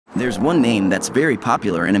There's one name that's very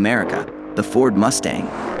popular in America, the Ford Mustang.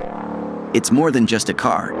 It's more than just a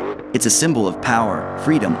car. It's a symbol of power,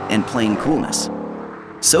 freedom, and plain coolness.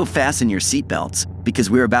 So fasten your seatbelts,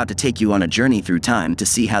 because we're about to take you on a journey through time to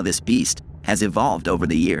see how this beast has evolved over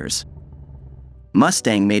the years.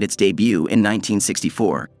 Mustang made its debut in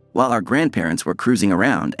 1964, while our grandparents were cruising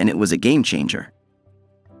around, and it was a game changer.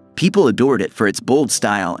 People adored it for its bold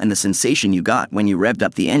style and the sensation you got when you revved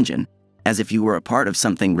up the engine, as if you were a part of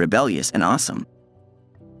something rebellious and awesome.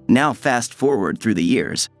 Now fast forward through the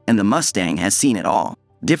years, and the Mustang has seen it all.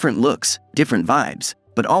 Different looks, different vibes,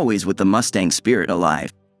 but always with the Mustang spirit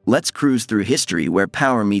alive. Let's cruise through history where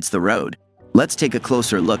power meets the road. Let's take a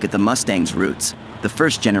closer look at the Mustang's roots. The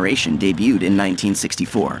first generation debuted in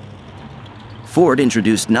 1964. Ford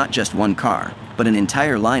introduced not just one car, but an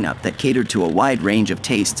entire lineup that catered to a wide range of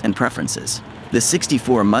tastes and preferences. The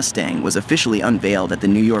 '64 Mustang was officially unveiled at the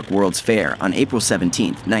New York World's Fair on April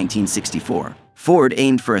 17, 1964. Ford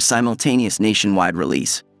aimed for a simultaneous nationwide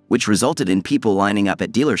release, which resulted in people lining up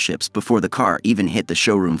at dealerships before the car even hit the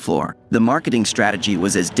showroom floor. The marketing strategy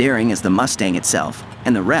was as daring as the Mustang itself,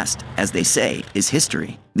 and the rest, as they say, is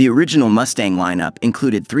history. The original Mustang lineup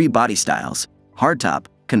included 3 body styles: hardtop,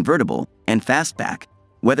 convertible, and fastback.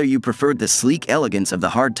 Whether you preferred the sleek elegance of the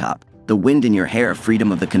hardtop, the wind-in-your-hair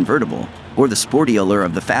freedom of the convertible, or the sporty allure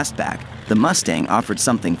of the fastback, the Mustang offered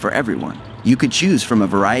something for everyone. You could choose from a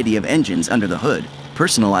variety of engines under the hood,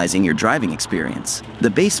 personalizing your driving experience. The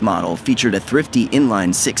base model featured a thrifty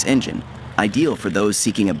inline-6 engine, ideal for those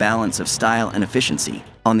seeking a balance of style and efficiency.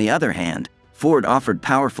 On the other hand, Ford offered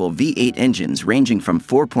powerful V8 engines ranging from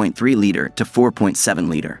 4.3-liter to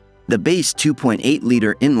 4.7-liter. The base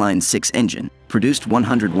 2.8-liter inline-6 engine produced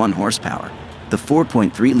 101 horsepower. The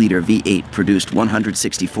 4.3-liter V8 produced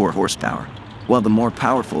 164 horsepower, while the more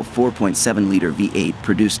powerful 4.7-liter V8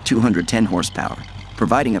 produced 210 horsepower,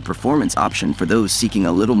 providing a performance option for those seeking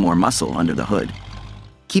a little more muscle under the hood.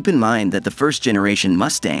 Keep in mind that the first-generation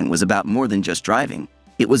Mustang was about more than just driving.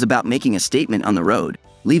 It was about making a statement on the road,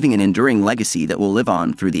 leaving an enduring legacy that will live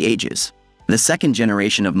on through the ages. The second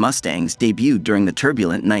generation of Mustangs debuted during the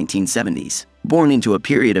turbulent 1970s. Born into a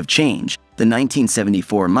period of change, the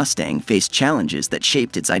 1974 Mustang faced challenges that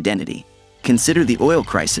shaped its identity. Consider the oil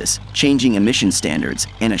crisis, changing emission standards,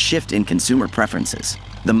 and a shift in consumer preferences.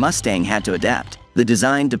 The Mustang had to adapt. The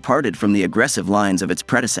design departed from the aggressive lines of its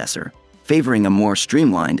predecessor, favoring a more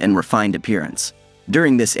streamlined and refined appearance.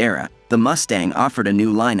 During this era, the Mustang offered a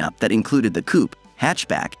new lineup that included the coupe,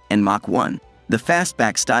 hatchback, and Mach 1. The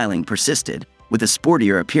fastback styling persisted, with a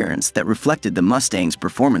sportier appearance that reflected the Mustang's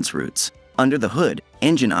performance roots. Under the hood,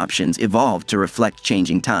 engine options evolved to reflect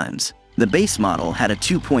changing times. The base model had a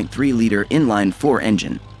 2.3-liter inline-4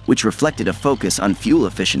 engine, which reflected a focus on fuel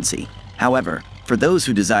efficiency. However, for those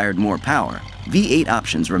who desired more power, V8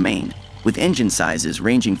 options remained, with engine sizes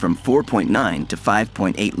ranging from 4.9 to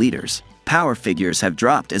 5.8 liters. Power figures have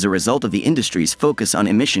dropped as a result of the industry's focus on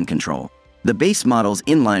emission control. The base model's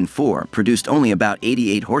inline-4 produced only about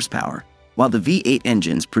 88 horsepower, while the V8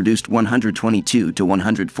 engines produced 122 to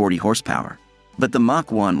 140 horsepower. But the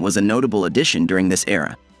Mach 1 was a notable addition during this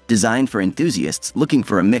era, designed for enthusiasts looking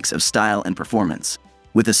for a mix of style and performance.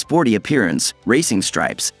 With a sporty appearance, racing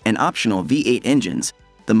stripes, and optional V8 engines,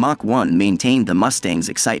 the Mach 1 maintained the Mustang's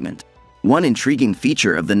excitement. One intriguing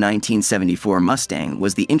feature of the 1974 Mustang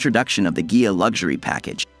was the introduction of the Ghia luxury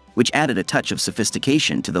package, which added a touch of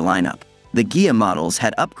sophistication to the lineup. The Ghia models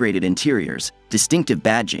had upgraded interiors, distinctive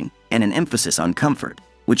badging, and an emphasis on comfort,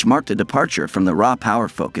 which marked a departure from the raw power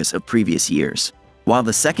focus of previous years. While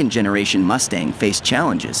the second-generation Mustang faced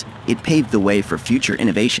challenges, it paved the way for future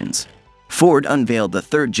innovations. Ford unveiled the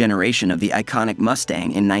third generation of the iconic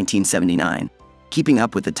Mustang in 1979, keeping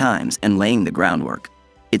up with the times and laying the groundwork.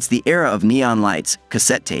 It's the era of neon lights,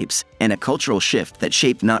 cassette tapes, and a cultural shift that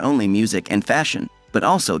shaped not only music and fashion, but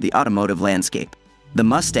also the automotive landscape. The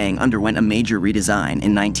Mustang underwent a major redesign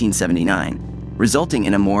in 1979, resulting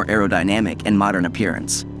in a more aerodynamic and modern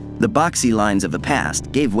appearance. The boxy lines of the past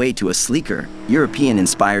gave way to a sleeker,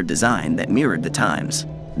 European-inspired design that mirrored the times.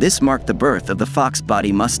 This marked the birth of the Fox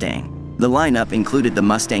body Mustang. The lineup included the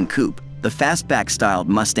Mustang Coupe, the fastback-styled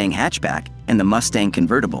Mustang hatchback, and the Mustang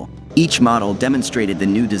convertible. Each model demonstrated the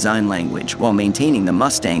new design language while maintaining the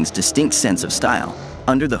Mustang's distinct sense of style.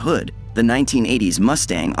 Under the hood, the 1980s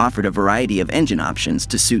Mustang offered a variety of engine options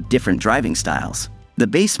to suit different driving styles. The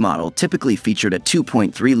base model typically featured a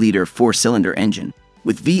 2.3-liter 4-cylinder engine,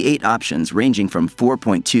 with V8 options ranging from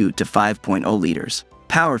 4.2 to 5.0 liters.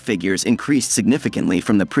 Power figures increased significantly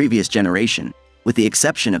from the previous generation, with the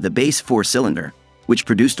exception of the base 4-cylinder, which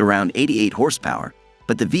produced around 88 horsepower,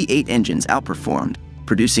 but the V8 engines outperformed,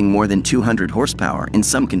 producing more than 200 horsepower in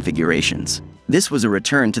some configurations. This was a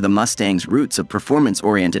return to the Mustang's roots of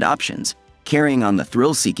performance-oriented options, carrying on the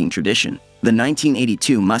thrill-seeking tradition. The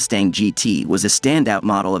 1982 Mustang GT was a standout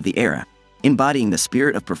model of the era, embodying the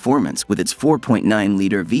spirit of performance with its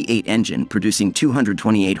 4.9-liter V8 engine producing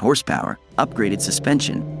 228 horsepower, upgraded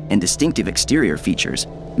suspension, and distinctive exterior features,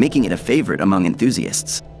 making it a favorite among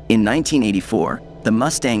enthusiasts. In 1984, the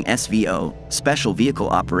Mustang SVO, Special Vehicle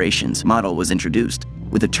Operations model was introduced,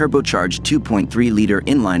 with a turbocharged 2.3-liter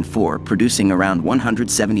inline-four producing around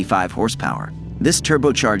 175 horsepower. This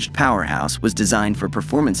turbocharged powerhouse was designed for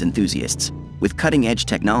performance enthusiasts, with cutting-edge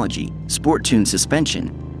technology, sport-tuned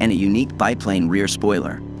suspension, and a unique biplane rear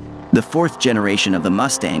spoiler. The fourth generation of the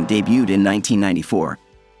Mustang debuted in 1994,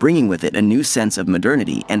 bringing with it a new sense of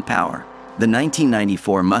modernity and power. The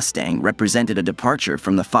 1994 Mustang represented a departure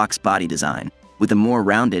from the Fox body design, with a more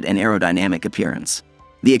rounded and aerodynamic appearance.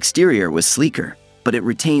 The exterior was sleeker, but it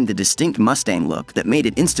retained the distinct Mustang look that made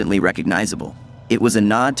it instantly recognizable. It was a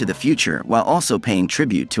nod to the future while also paying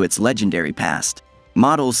tribute to its legendary past.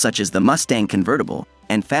 Models such as the Mustang Convertible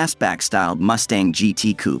and fastback-styled Mustang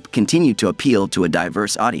GT Coupe continued to appeal to a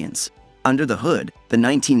diverse audience. Under the hood, the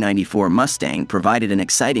 1994 Mustang provided an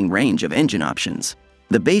exciting range of engine options.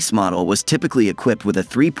 The base model was typically equipped with a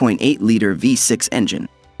 3.8-liter V6 engine,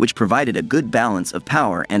 which provided a good balance of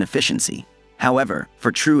power and efficiency. However,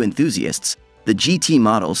 for true enthusiasts, the GT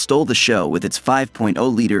model stole the show with its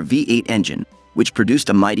 5.0-liter V8 engine, which produced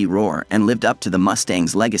a mighty roar and lived up to the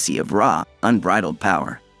Mustang's legacy of raw, unbridled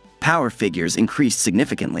power. Power figures increased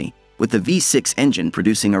significantly, with the V6 engine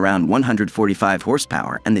producing around 145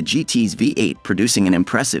 horsepower and the GT's V8 producing an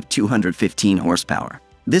impressive 215 horsepower.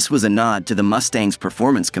 This was a nod to the Mustang's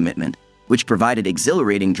performance commitment, which provided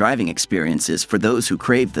exhilarating driving experiences for those who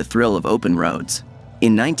craved the thrill of open roads.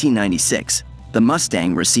 In 1996, the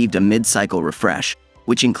Mustang received a mid-cycle refresh,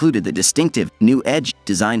 which included the distinctive New Edge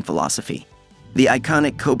design philosophy. The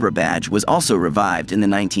iconic Cobra badge was also revived in the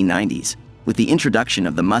 1990s, with the introduction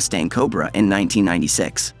of the Mustang Cobra in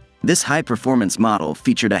 1996. This high-performance model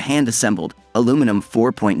featured a hand-assembled, aluminum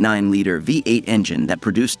 4.9-liter V8 engine that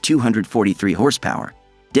produced 243 horsepower,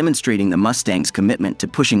 demonstrating the Mustang's commitment to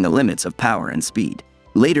pushing the limits of power and speed.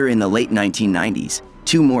 Later in the late 1990s,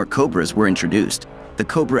 two more Cobras were introduced: the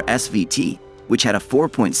Cobra SVT, which had a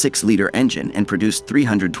 4.6-liter engine and produced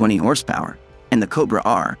 320 horsepower, and the Cobra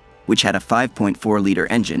R, which had a 5.4-liter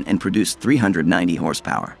engine and produced 390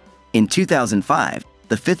 horsepower. In 2005,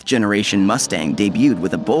 the fifth-generation Mustang debuted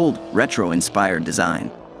with a bold, retro-inspired design.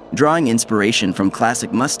 Drawing inspiration from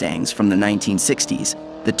classic Mustangs from the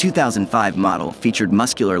 1960s, the 2005 model featured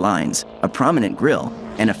muscular lines, a prominent grille,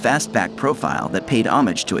 and a fastback profile that paid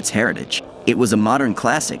homage to its heritage. It was a modern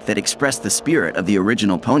classic that expressed the spirit of the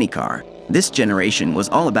original pony car. This generation was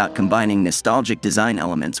all about combining nostalgic design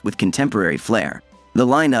elements with contemporary flair. The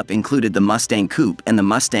lineup included the Mustang Coupe and the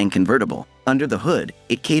Mustang Convertible. Under the hood,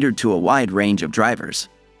 it catered to a wide range of drivers.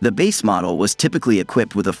 The base model was typically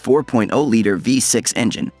equipped with a 4.0-liter V6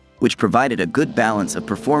 engine, which provided a good balance of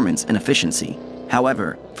performance and efficiency.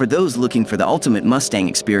 However, for those looking for the ultimate Mustang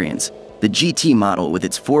experience, the GT model with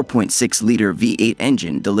its 4.6-liter V8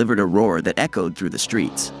 engine delivered a roar that echoed through the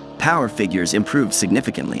streets. Power figures improved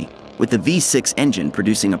significantly, with the V6 engine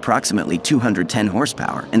producing approximately 210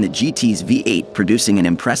 horsepower and the GT's V8 producing an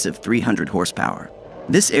impressive 300 horsepower.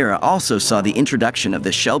 This era also saw the introduction of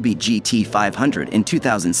the Shelby GT500 in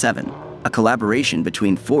 2007, a collaboration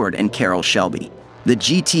between Ford and Carroll Shelby. The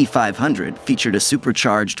GT500 featured a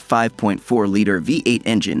supercharged 5.4-liter V8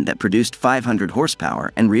 engine that produced 500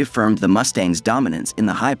 horsepower and reaffirmed the Mustang's dominance in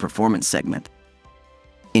the high-performance segment.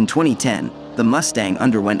 In 2010, the Mustang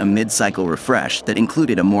underwent a mid-cycle refresh that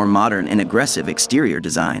included a more modern and aggressive exterior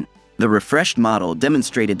design. The refreshed model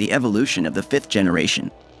demonstrated the evolution of the fifth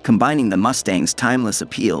generation, combining the Mustang's timeless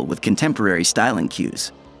appeal with contemporary styling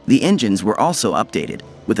cues. The engines were also updated,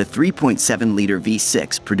 with a 3.7-liter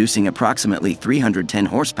V6 producing approximately 310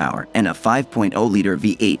 horsepower and a 5.0-liter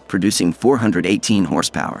V8 producing 418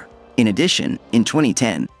 horsepower. In addition, in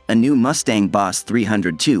 2010, a new Mustang Boss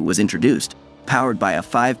 302 was introduced, powered by a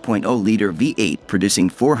 5.0-liter V8 producing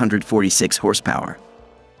 446 horsepower.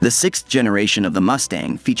 The sixth generation of the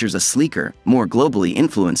Mustang features a sleeker, more globally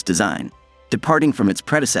influenced design, departing from its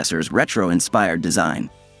predecessor's retro-inspired design.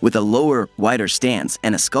 With a lower, wider stance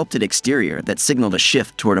and a sculpted exterior that signaled a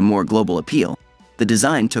shift toward a more global appeal, the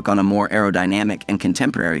design took on a more aerodynamic and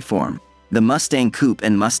contemporary form. The Mustang Coupe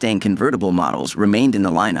and Mustang Convertible models remained in the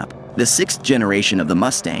lineup. The sixth generation of the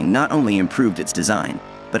Mustang not only improved its design,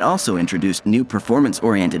 but also introduced new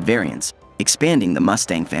performance-oriented variants, expanding the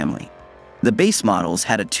Mustang family. The base models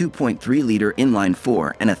had a 2.3-liter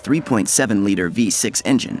inline-4 and a 3.7-liter V6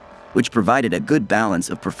 engine, which provided a good balance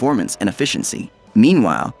of performance and efficiency.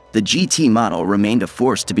 Meanwhile, the GT model remained a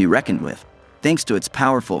force to be reckoned with. Thanks to its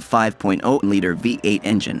powerful 5.0-liter V8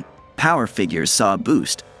 engine, power figures saw a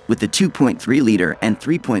boost, with the 2.3-liter and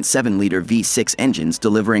 3.7-liter V6 engines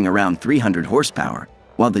delivering around 300 horsepower,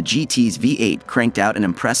 while the GT's V8 cranked out an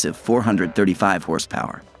impressive 435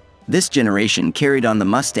 horsepower. This generation carried on the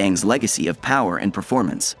Mustang's legacy of power and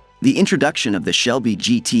performance. The introduction of the Shelby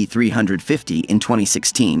GT 350 in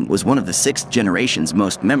 2016 was one of the sixth generation's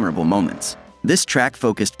most memorable moments. This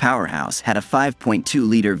track-focused powerhouse had a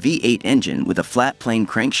 5.2-liter V8 engine with a flat plane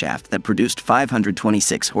crankshaft that produced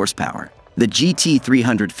 526 horsepower. The GT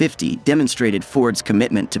 350 demonstrated Ford's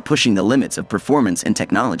commitment to pushing the limits of performance and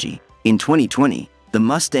technology. In 2020, the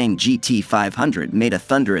Mustang GT 500 made a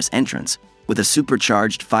thunderous entrance, with a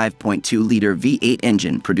supercharged 5.2-liter V8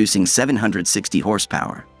 engine producing 760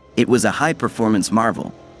 horsepower. It was a high-performance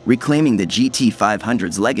marvel, reclaiming the GT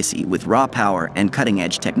 500's legacy with raw power and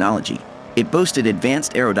cutting-edge technology. It boasted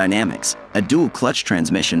advanced aerodynamics, a dual-clutch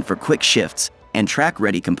transmission for quick shifts, and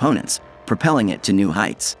track-ready components, propelling it to new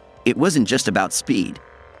heights. It wasn't just about speed.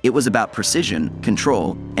 It was about precision,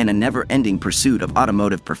 control, and a never-ending pursuit of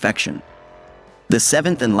automotive perfection. The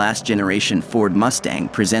seventh and last generation Ford Mustang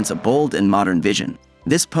presents a bold and modern vision.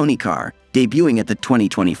 This pony car, debuting at the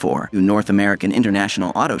 2024 North American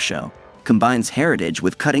International Auto Show, combines heritage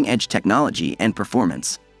with cutting-edge technology and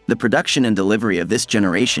performance. The production and delivery of this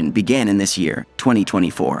generation began in this year,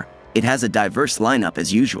 2024. It has a diverse lineup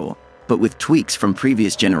as usual, but with tweaks from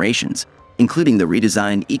previous generations, including the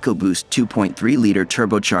redesigned EcoBoost 2.3-liter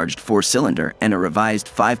turbocharged 4-cylinder and a revised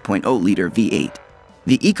 5.0-liter V8.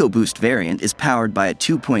 The EcoBoost variant is powered by a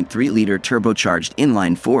 2.3-liter turbocharged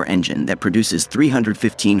inline-4 engine that produces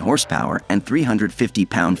 315 horsepower and 350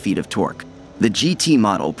 pound-feet of torque. The GT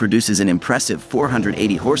model produces an impressive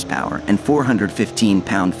 480 horsepower and 415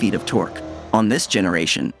 pound-feet of torque. On this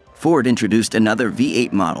generation, Ford introduced another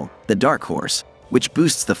V8 model, the Dark Horse, which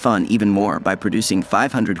boosts the fun even more by producing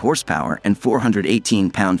 500 horsepower and 418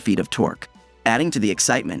 pound-feet of torque. Adding to the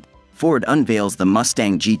excitement, Ford unveils the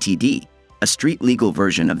Mustang GTD, a street-legal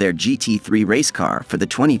version of their GT3 race car for the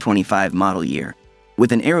 2025 model year.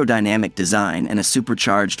 With an aerodynamic design and a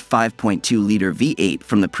supercharged 5.2-liter V8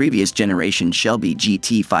 from the previous generation Shelby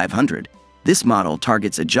GT 500, this model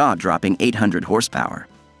targets a jaw-dropping 800 horsepower.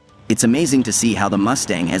 It's amazing to see how the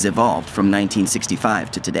Mustang has evolved from 1965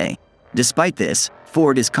 to today. Despite this,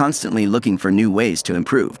 Ford is constantly looking for new ways to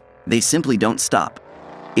improve. They simply don't stop.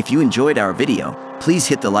 If you enjoyed our video, please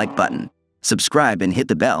hit the like button, subscribe and hit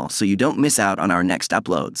the bell so you don't miss out on our next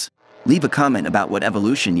uploads. Leave a comment about what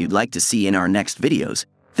evolution you'd like to see in our next videos.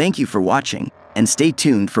 Thank you for watching, and stay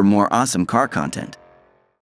tuned for more awesome car content.